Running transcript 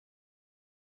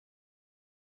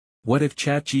What if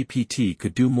ChatGPT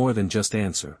could do more than just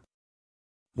answer?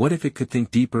 What if it could think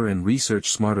deeper and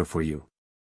research smarter for you?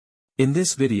 In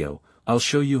this video, I'll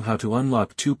show you how to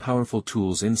unlock two powerful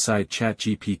tools inside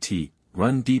ChatGPT: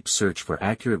 run deep search for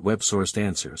accurate web-sourced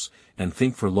answers, and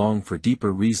think for long for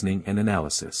deeper reasoning and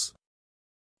analysis.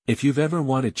 If you've ever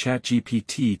wanted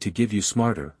ChatGPT to give you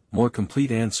smarter, more complete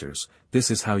answers,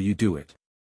 this is how you do it.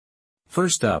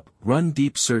 First up, run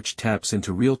deep search taps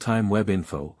into real-time web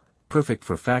info, perfect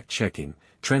for fact-checking,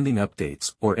 trending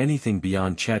updates, or anything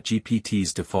beyond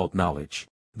ChatGPT's default knowledge.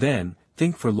 Then,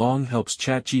 think for long helps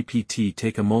ChatGPT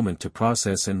take a moment to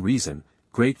process and reason,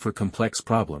 great for complex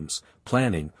problems,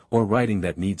 planning, or writing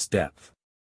that needs depth.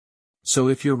 So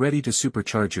if you're ready to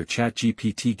supercharge your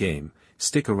ChatGPT game,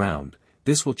 stick around.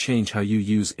 This will change how you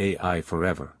use AI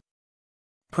forever.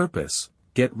 Purpose: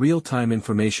 get real-time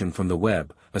information from the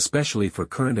web, especially for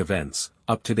current events,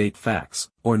 up-to-date facts,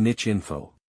 or niche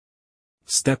info.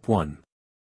 Step 1.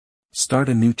 Start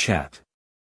a new chat.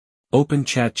 Open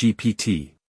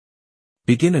ChatGPT.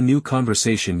 Begin a new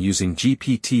conversation using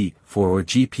GPT-4 or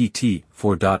GPT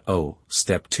 4.0.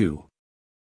 Step 2.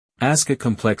 Ask a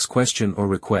complex question or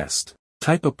request.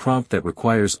 Type a prompt that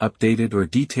requires updated or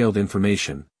detailed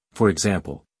information, for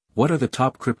example, what are the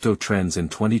top crypto trends in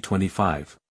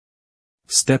 2025?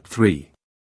 Step 3.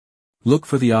 Look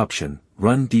for the option,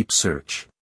 run deep search.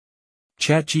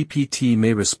 ChatGPT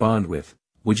may respond with,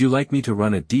 would you like me to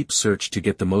run a deep search to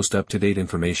get the most up-to-date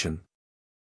information?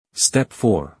 Step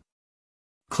 4.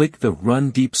 Click the Run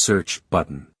Deep Search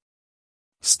button.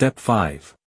 Step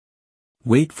 5.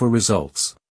 Wait for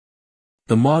results.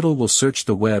 The model will search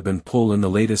the web and pull in the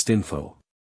latest info.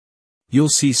 You'll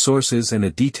see sources and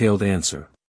a detailed answer.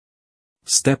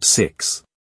 Step 6.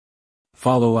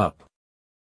 Follow up.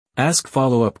 Ask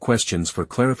follow-up questions for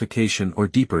clarification or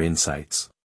deeper insights.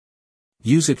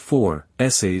 Use it for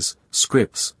essays,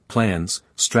 scripts, plans,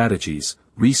 strategies,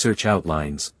 research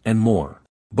outlines, and more.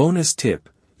 Bonus tip: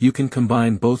 you can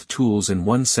combine both tools in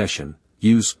one session.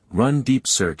 Use Run Deep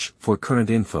Search for current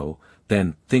info,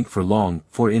 then Think for Long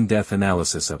for in-depth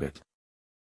analysis of it.